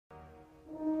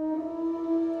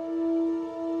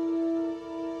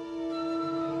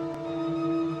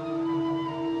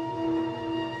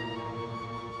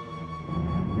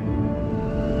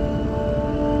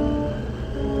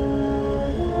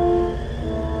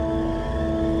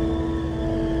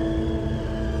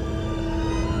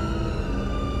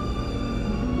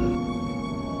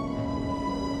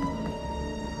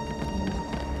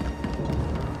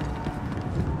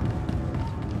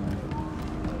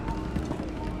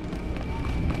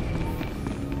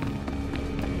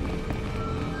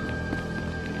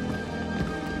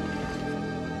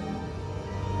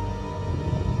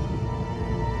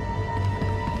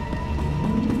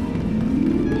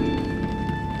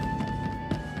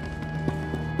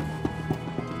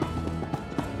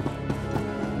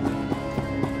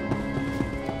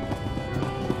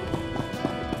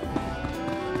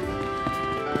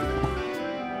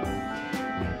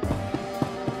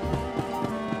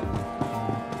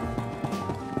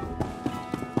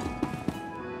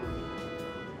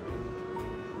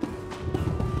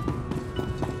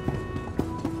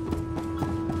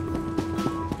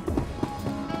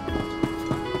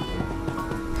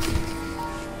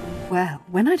Well,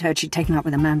 when I'd heard she'd taken up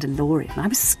with a Mandalorian, I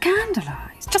was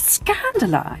scandalised. Just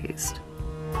scandalised.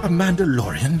 A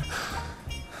Mandalorian?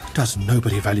 Does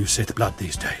nobody value Sith blood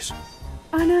these days?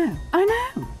 I know.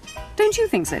 Don't you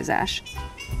think so, Zash?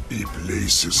 Die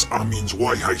places Amin's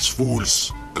Waiheis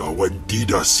fools. Gawan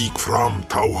dida seek from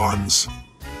Tauhans.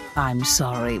 I'm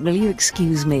sorry. Will you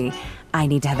excuse me? I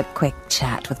need to have a quick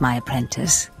chat with my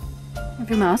apprentice. If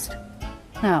you must.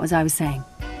 Now, as I was saying.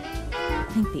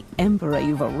 Thank the Emperor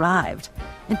you've arrived.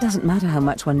 It doesn't matter how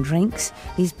much one drinks.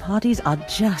 These parties are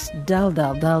just dull.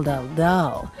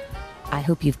 I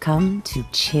hope you've come to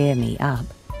cheer me up.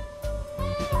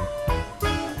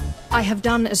 I have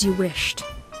done as you wished,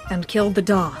 and killed the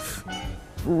Darth.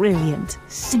 Brilliant.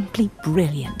 Simply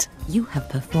brilliant. You have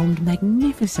performed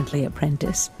magnificently,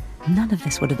 apprentice. None of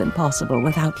this would have been possible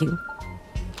without you.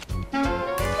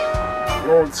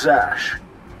 Lord Zash.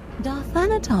 Darth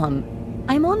Anaton,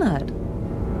 I'm honored.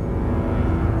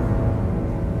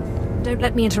 Don't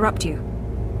let me interrupt you.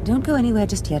 Don't go anywhere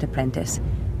just yet, apprentice.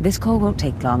 This call won't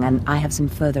take long, and I have some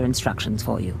further instructions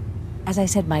for you. As I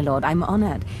said, my lord, I'm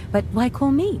honored, but why call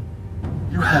me?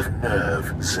 You have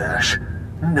nerve, Zash.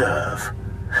 Nerve.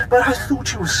 But I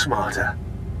thought you were smarter.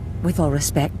 With all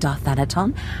respect, Darth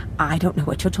Anaton, I don't know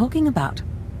what you're talking about.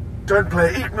 Don't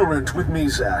play ignorant with me,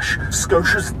 Zash.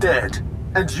 Scotia's dead,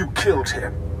 and you killed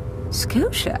him.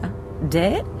 Scotia?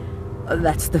 Dead?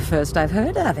 That's the first I've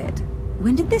heard of it.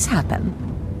 When did this happen?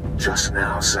 Just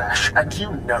now, Zash, and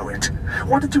you know it.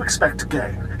 What did you expect to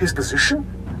gain? His position?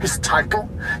 His title?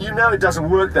 You know it doesn't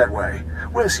work that way.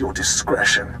 Where's your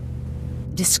discretion?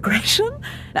 Discretion?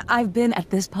 I've been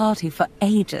at this party for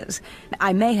ages.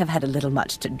 I may have had a little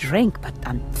much to drink, but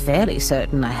I'm fairly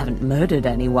certain I haven't murdered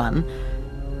anyone.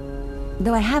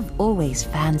 Though I have always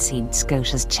fancied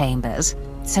Scotia's chambers.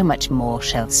 So much more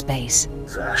shelf space.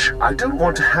 Zash, I don't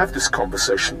want to have this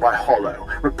conversation by hollow.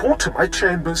 Report to my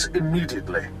chambers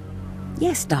immediately.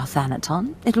 Yes, Darth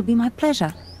Anaton. It'll be my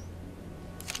pleasure.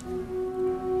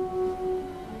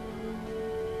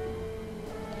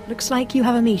 Looks like you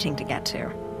have a meeting to get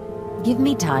to. Give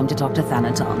me time to talk to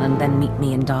Thanaton and then meet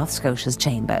me in Darth Scotia's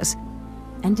chambers.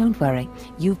 And don't worry,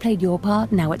 you've played your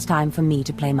part, now it's time for me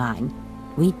to play mine.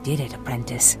 We did it,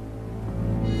 apprentice.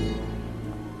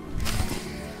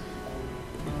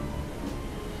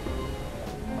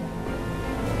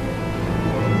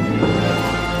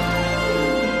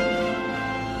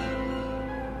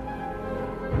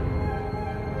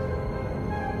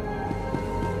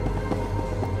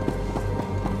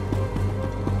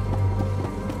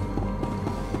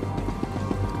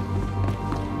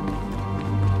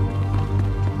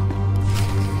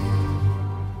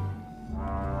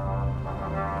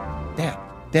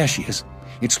 There she is.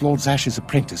 It's Lord Zash's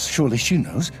apprentice. Surely she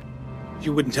knows.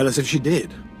 You wouldn't tell us if she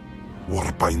did.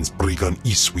 Warpine's Brigan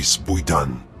Iswis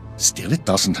Buidan. Still, it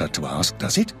doesn't hurt to ask,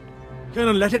 does it?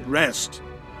 Colonel, let it rest.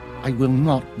 I will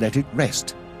not let it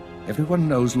rest. Everyone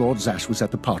knows Lord Zash was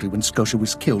at the party when Scotia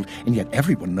was killed, and yet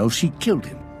everyone knows she killed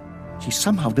him. She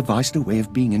somehow devised a way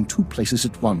of being in two places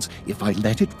at once. If I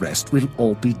let it rest, we'll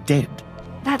all be dead.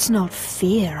 That's not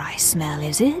fear I smell,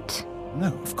 is it?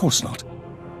 No, of course not.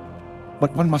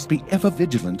 But one must be ever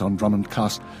vigilant on Dromund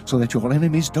Kaas so that your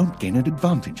enemies don't gain an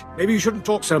advantage. Maybe you shouldn't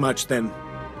talk so much, then.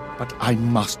 But I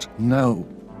must know.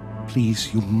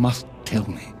 Please, you must tell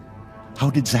me.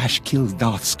 How did Zash kill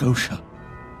Darth Scotia?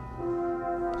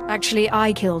 Actually,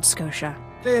 I killed Scotia.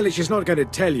 Clearly she's not going to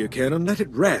tell you, Colonel. Let it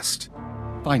rest.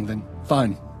 Fine, then.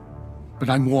 Fine.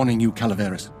 But I'm warning you,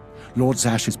 Calaveras. Lord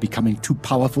Zash is becoming too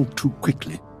powerful too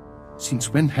quickly.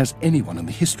 Since when has anyone in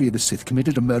the history of the Sith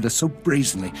committed a murder so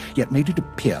brazenly, yet made it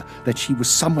appear that she was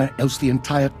somewhere else the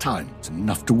entire time? It's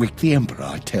enough to wake the Emperor,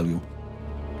 I tell you.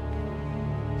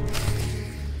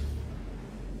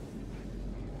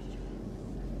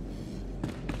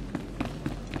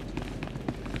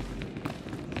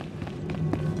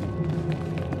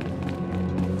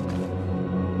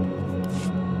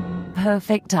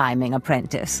 Perfect timing,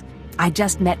 apprentice. I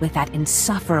just met with that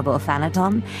insufferable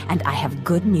Thanaton, and I have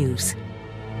good news.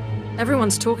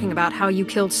 Everyone's talking about how you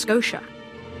killed Scotia.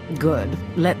 Good.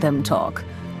 Let them talk.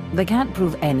 They can't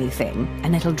prove anything,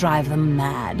 and it'll drive them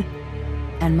mad.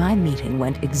 And my meeting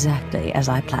went exactly as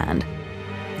I planned.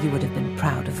 You would have been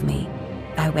proud of me.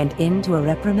 I went into a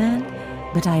reprimand,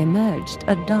 but I emerged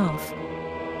a Darth.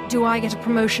 Do I get a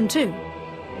promotion too?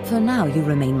 For now, you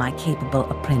remain my capable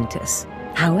apprentice.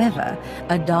 However,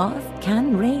 a Darth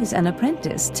can raise an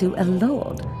apprentice to a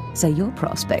lord, so your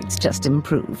prospects just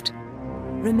improved.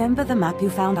 Remember the map you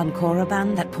found on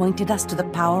Korriban that pointed us to the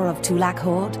power of Tulak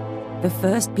Horde? The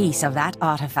first piece of that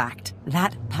artifact,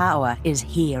 that power, is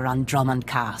here on Dromund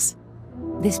Kaas.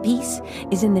 This piece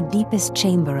is in the deepest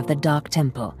chamber of the Dark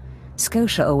Temple.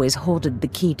 Scotia always hoarded the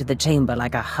key to the chamber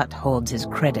like a Hutt hoards his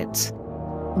credits.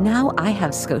 Now I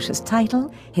have Scotia's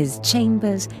title, his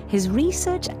chambers, his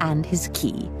research, and his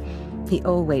key. He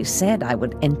always said I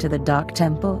would enter the Dark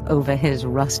Temple over his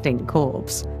rusting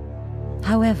corpse.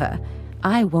 However,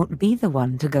 I won't be the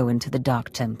one to go into the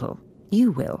Dark Temple.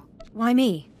 You will. Why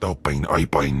me?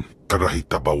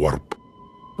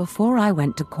 Before I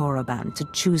went to Korriban to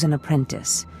choose an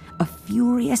apprentice, a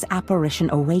furious apparition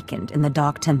awakened in the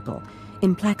Dark Temple,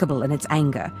 implacable in its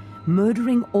anger,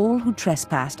 murdering all who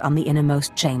trespassed on the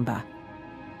innermost chamber.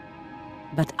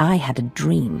 But I had a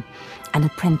dream. An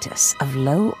apprentice of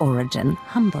low origin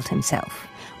humbled himself,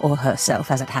 or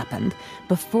herself as it happened,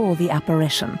 before the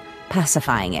apparition,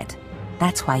 pacifying it.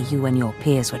 That's why you and your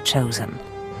peers were chosen.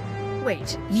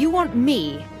 Wait, you want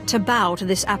me to bow to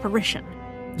this apparition?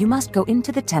 You must go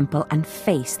into the temple and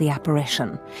face the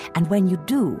apparition. And when you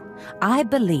do, I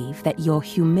believe that your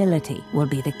humility will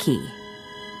be the key.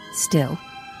 Still,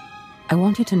 I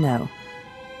want you to know,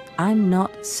 I'm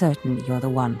not certain you're the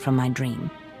one from my dream.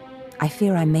 I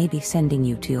fear I may be sending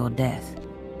you to your death.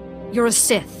 You're a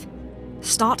Sith.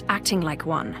 Start acting like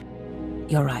one.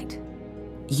 You're right.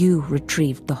 You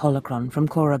retrieved the holocron from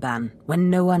Korriban when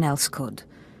no one else could.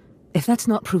 If that's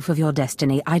not proof of your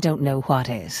destiny, I don't know what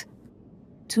is.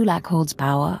 Tulak Hold's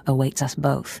power awaits us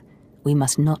both. We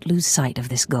must not lose sight of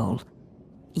this goal.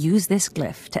 Use this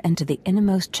glyph to enter the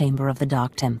innermost chamber of the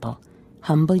Dark Temple.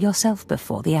 Humble yourself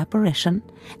before the apparition,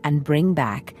 and bring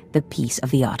back the piece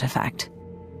of the artifact.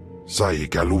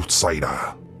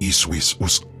 Saida, Iswis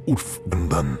us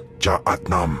Ulfbandan, Ja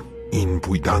Atnam, in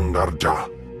Puidangarja.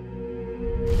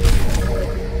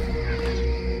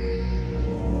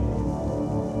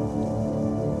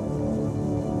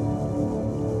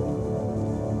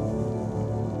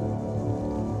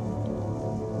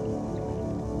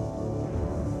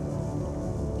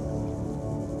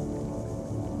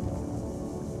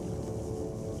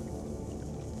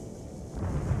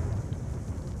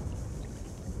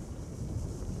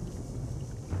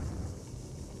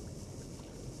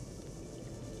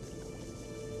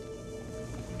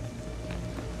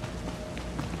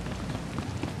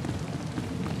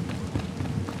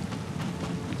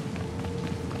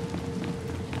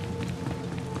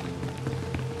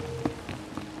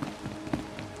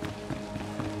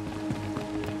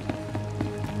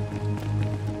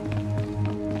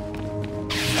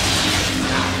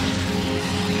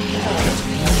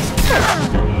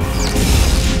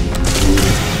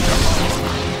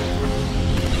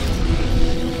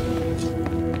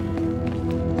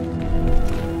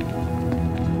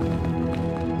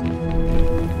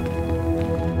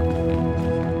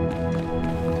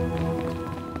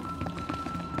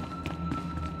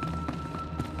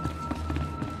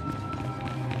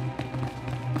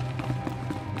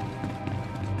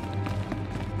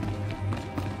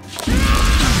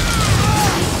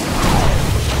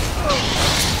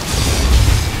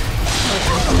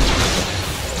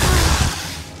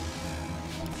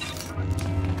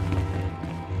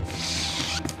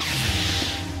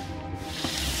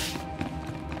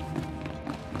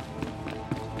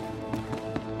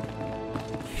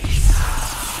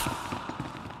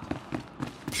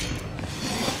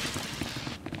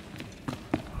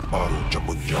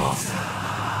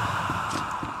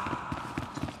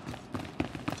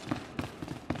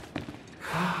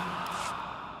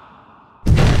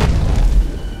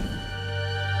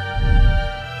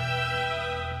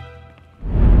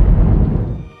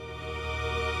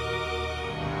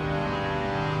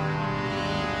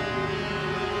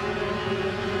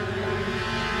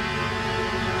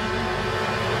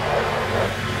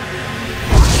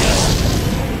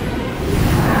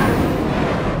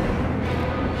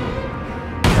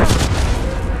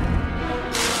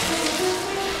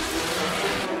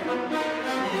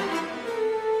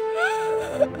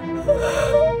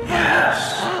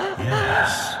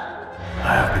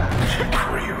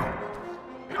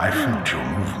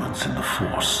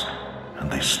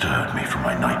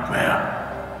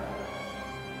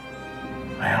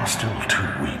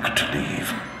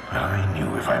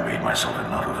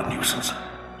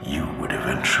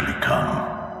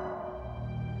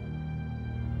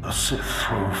 The Sith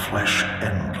throw flesh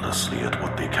endlessly at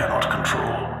what they cannot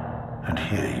control. And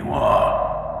here you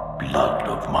are, blood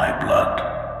of my blood.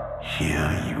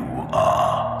 Here you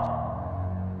are.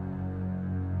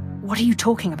 What are you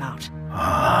talking about?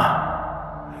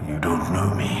 Ah, you don't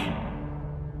know me.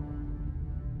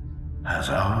 Has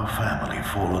our family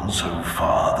fallen so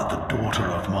far that the daughter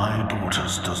of my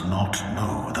daughters does not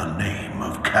know the name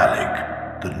of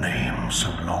Calig, the name so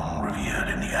long revered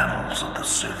in the annals of the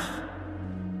Sith?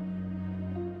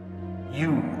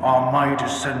 You are my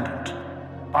descendant.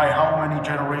 By how many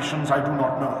generations, I do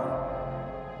not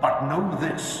know. But know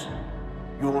this.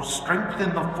 Your strength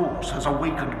in the Force has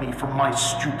awakened me from my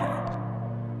stupor.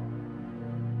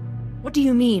 What do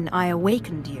you mean, I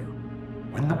awakened you?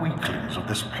 When the weaklings of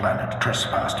this planet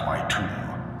trespassed my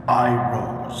tomb, I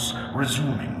rose,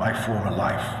 resuming my former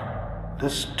life.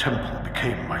 This temple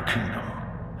became my kingdom,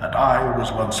 and I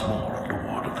was once more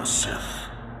a Lord of the Sith.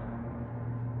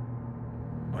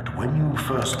 But when you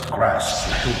first grasped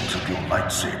the hilt of your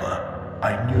lightsaber,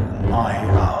 I knew my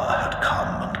hour had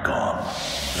come and gone.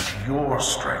 That your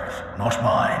strength, not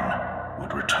mine,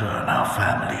 would return our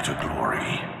family to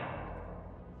glory.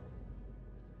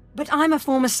 But I'm a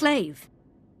former slave.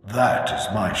 That is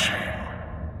my shame.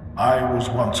 I was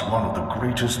once one of the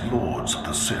greatest lords of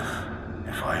the Sith.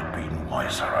 If I had been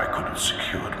wiser, I could have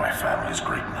secured my family's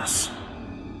greatness.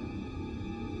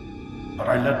 But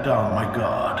I let down my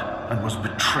guard and was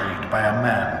betrayed by a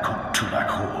man called Tulak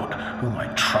Hord, whom I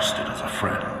trusted as a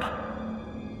friend.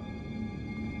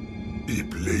 Die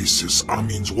places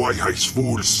Amin's Waiheis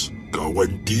fools.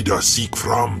 Gawen Dida seek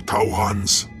from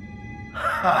Tauhans.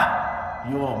 Ha!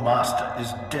 Your master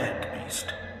is dead,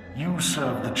 beast. You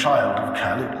serve the child of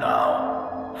Khalid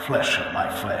now. Flesh of my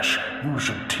flesh, you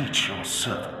should teach your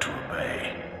servant to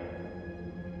obey.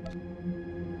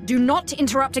 Do not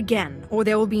interrupt again, or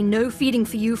there will be no feeding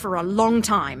for you for a long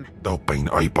time. Taupain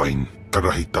aipain,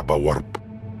 karahita bawarp.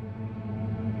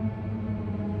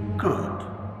 Good.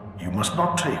 You must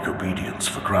not take obedience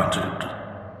for granted.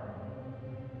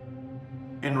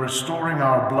 In restoring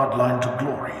our bloodline to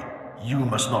glory, you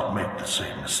must not make the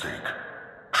same mistake.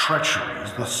 Treachery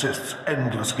is the Sith's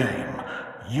endless game.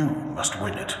 You must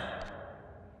win it.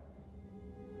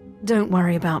 Don't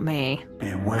worry about me.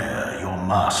 Beware your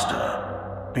master.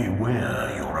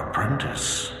 Beware your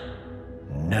apprentice.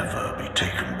 Never be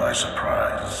taken by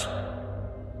surprise.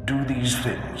 Do these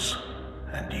things,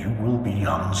 and you will be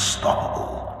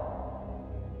unstoppable.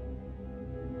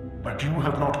 But you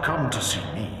have not come to see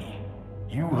me.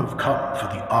 You have come for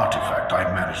the artifact I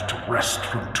managed to wrest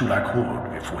from Tulak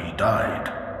Hord before he died.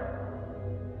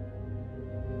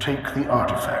 Take the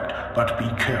artifact, but be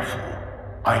careful.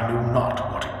 I know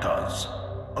not what it does.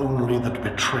 Only that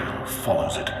betrayal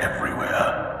follows it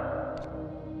everywhere.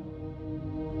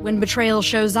 When betrayal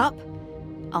shows up,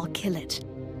 I'll kill it.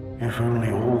 If only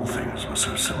all things were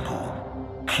so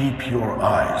simple. Keep your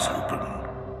eyes open.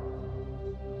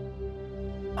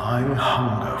 I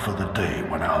hunger for the day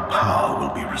when our power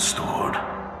will be restored.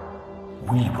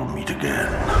 We will meet again.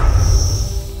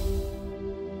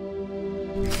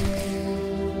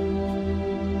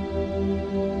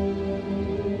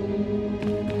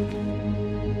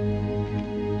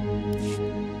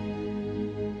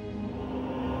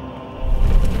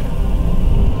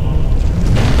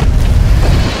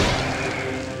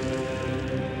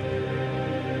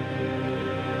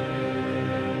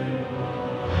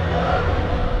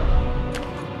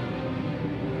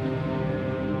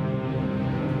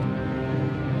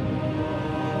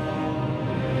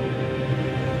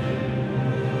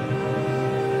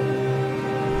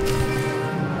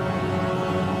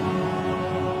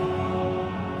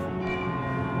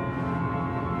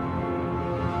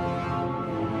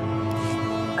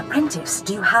 Apprentice,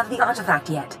 do you have the artifact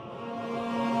yet?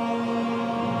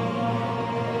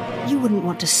 You wouldn't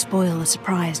want to spoil the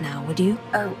surprise now, would you?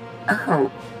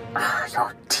 Oh,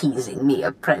 you're teasing me,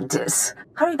 Apprentice.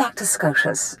 Hurry back to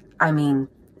Scotia's. I mean,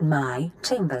 my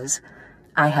chambers.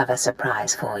 I have a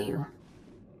surprise for you.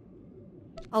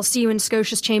 I'll see you in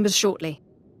Scotia's chambers shortly.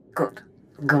 Good.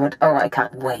 Good. Oh, I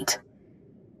can't wait.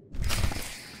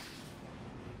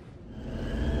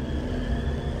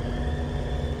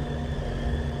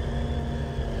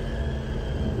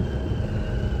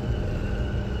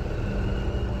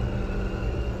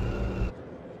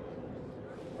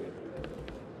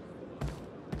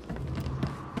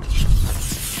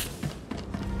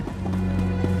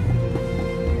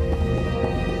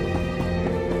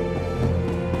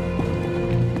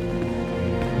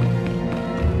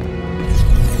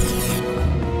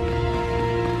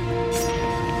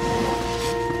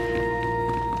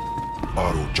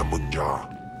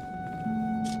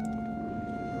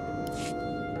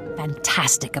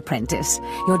 Fantastic, Apprentice.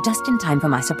 You're just in time for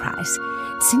my surprise.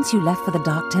 Since you left for the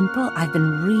Dark Temple, I've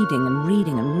been reading and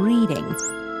reading and reading.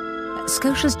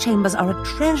 Scotia's chambers are a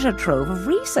treasure trove of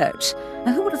research.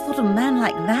 Now, who would have thought a man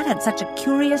like that had such a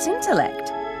curious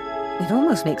intellect? It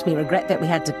almost makes me regret that we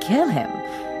had to kill him.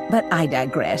 But I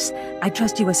digress. I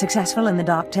trust you were successful in the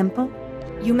Dark Temple?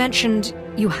 You mentioned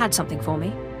you had something for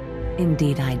me.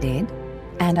 Indeed I did.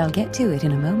 And I'll get to it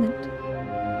in a moment.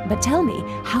 But tell me,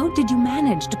 how did you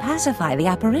manage to pacify the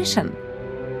apparition?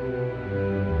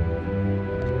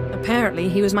 Apparently,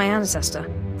 he was my ancestor.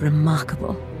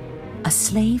 Remarkable. A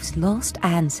slave's lost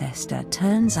ancestor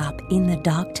turns up in the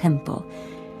Dark Temple,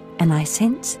 and I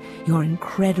sense your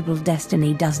incredible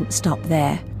destiny doesn't stop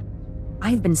there.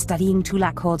 I've been studying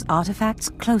Tulak Hord's artifacts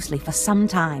closely for some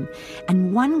time,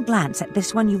 and one glance at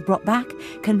this one you've brought back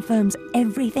confirms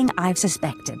everything I've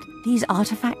suspected. These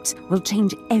artifacts will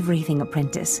change everything,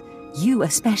 Apprentice. You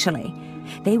especially.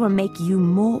 They will make you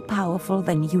more powerful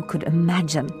than you could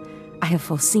imagine. I have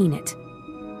foreseen it.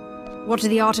 What do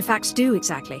the artifacts do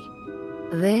exactly?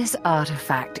 This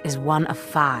artifact is one of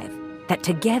 5 that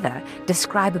together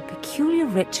describe a peculiar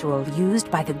ritual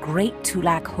used by the great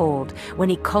Tulak Hord when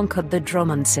he conquered the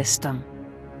Dromund system.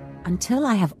 Until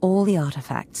I have all the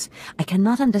artifacts, I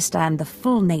cannot understand the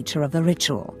full nature of the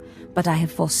ritual, but I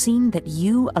have foreseen that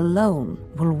you alone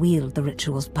will wield the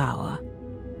ritual's power.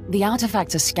 The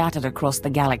artifacts are scattered across the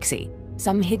galaxy,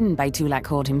 some hidden by Tulak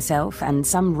Hord himself and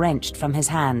some wrenched from his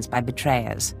hands by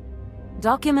betrayers.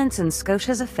 Documents and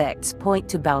Scotia's effects point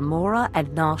to Balmora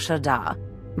and Nar Shaddaa,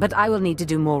 but I will need to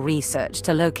do more research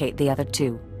to locate the other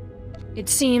 2. It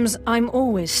seems I'm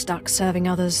always stuck serving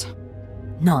others.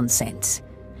 Nonsense.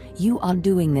 You are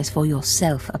doing this for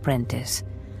yourself, Apprentice.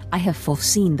 I have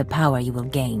foreseen the power you will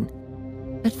gain.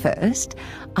 But first,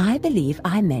 I believe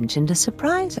I mentioned a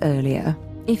surprise earlier.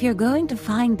 If you're going to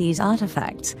find these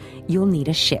artifacts, you'll need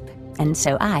a ship, and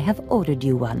so I have ordered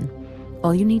you one.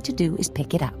 All you need to do is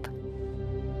pick it up.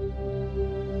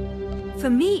 For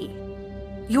me?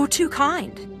 You're too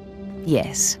kind.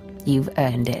 Yes, you've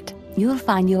earned it. You'll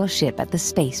find your ship at the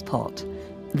spaceport.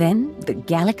 Then the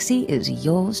galaxy is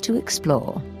yours to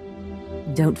explore.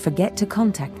 Don't forget to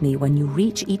contact me when you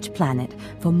reach each planet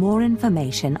for more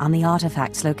information on the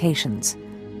artifacts' locations.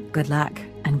 Good luck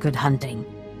and good hunting.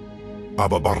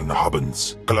 Ababarna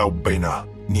habens, glaubena,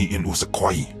 ni in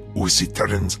usakwai,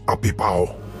 usiterens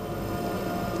apipao.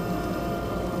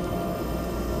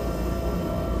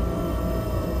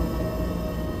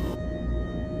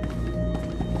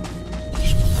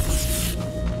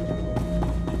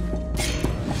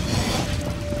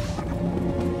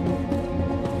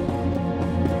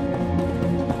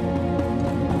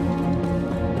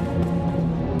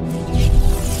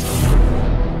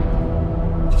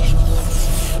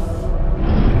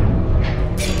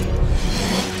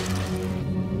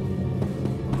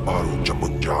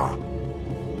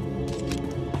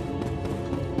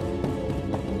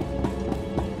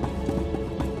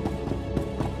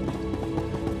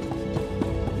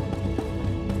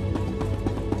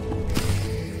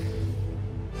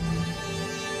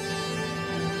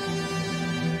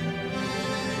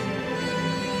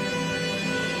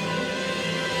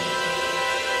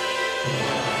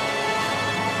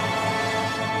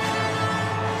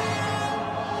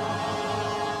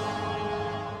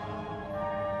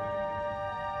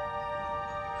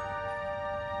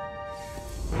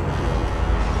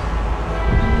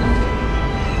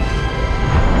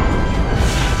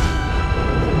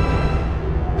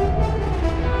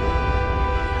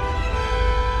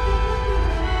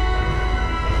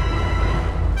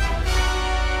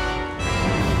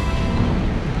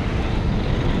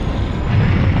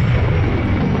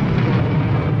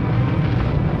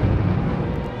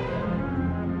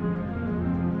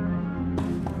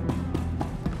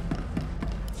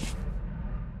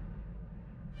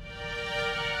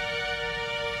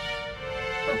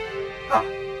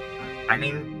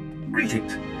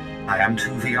 Greetings. I am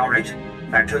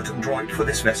 2VR8, factotum droid for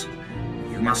this vessel.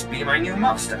 You must be my new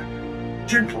master.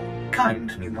 Gentle,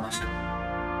 kind new master.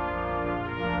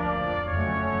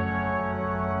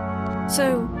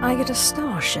 So, I get a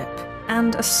starship,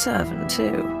 and a servant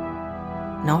too.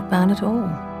 Not bad at all.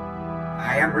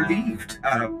 I am relieved,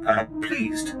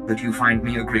 pleased that you find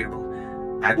me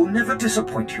agreeable. I will never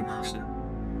disappoint you, master.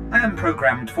 I am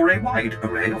programmed for a wide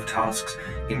array of tasks,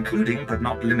 including but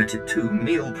not limited to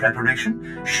meal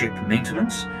preparation, ship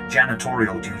maintenance,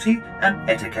 janitorial duty, and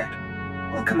etiquette.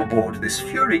 Welcome aboard this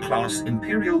Fury-class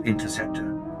Imperial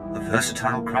Interceptor, a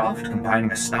versatile craft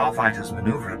combining a starfighter's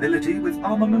maneuverability with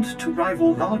armament to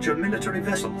rival larger military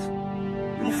vessels.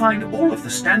 You'll find all of the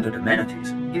standard amenities,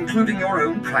 including your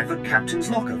own private captain's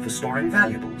locker for storing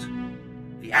valuables.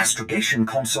 The astrogation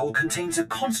console contains a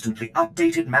constantly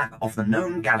updated map of the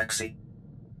known galaxy.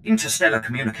 Interstellar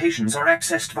communications are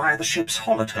accessed via the ship's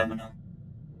holoterminal.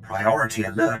 Priority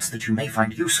alerts that you may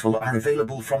find useful are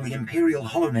available from the Imperial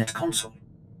HoloNet console.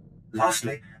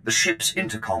 Lastly, the ship's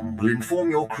intercom will inform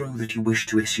your crew that you wish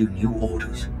to issue new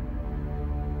orders.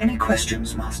 Any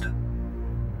questions, Master?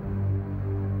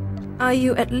 Are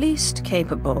you at least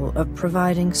capable of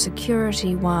providing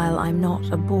security while I'm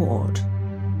not aboard?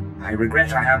 I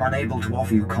regret I am unable to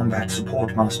offer you combat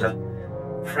support, Master.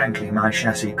 Frankly, my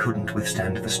chassis couldn't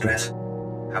withstand the stress.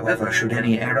 However, should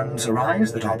any errands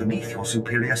arise that are beneath your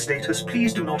superior status,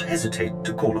 please do not hesitate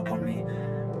to call upon me.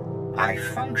 I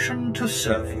function to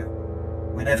serve you.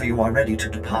 Whenever you are ready to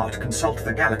depart, consult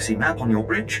the galaxy map on your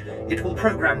bridge. It will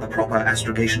program the proper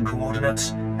astrogation coordinates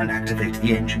and activate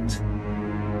the engines.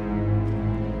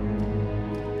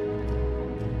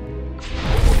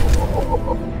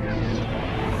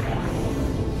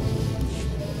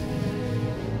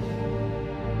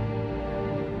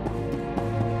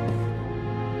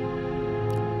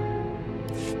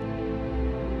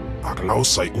 Aglaw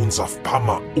say unsaf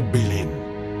pama ubilin.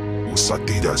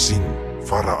 Usatida sin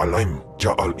fara alaim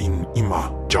jaal in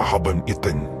ima jahaban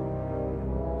iten.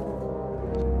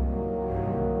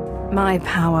 My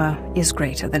power is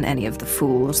greater than any of the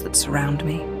fools that surround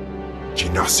me.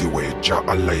 Jinasiwe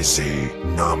jaalaise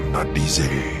nam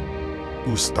nadize.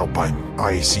 Ustabaim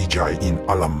ICJ in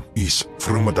alam is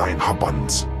frumadine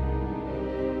habans.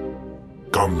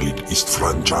 Gamlid ist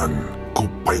franjan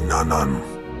kupainanan.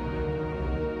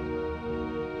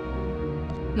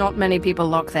 Not many people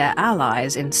lock their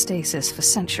allies in stasis for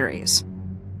centuries.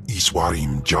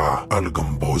 Iswarim ja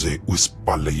algamboze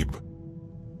uspalib.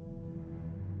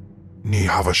 Ni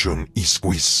havashun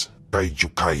isquis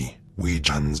kaijukai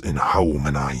wijans in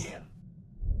haumanai.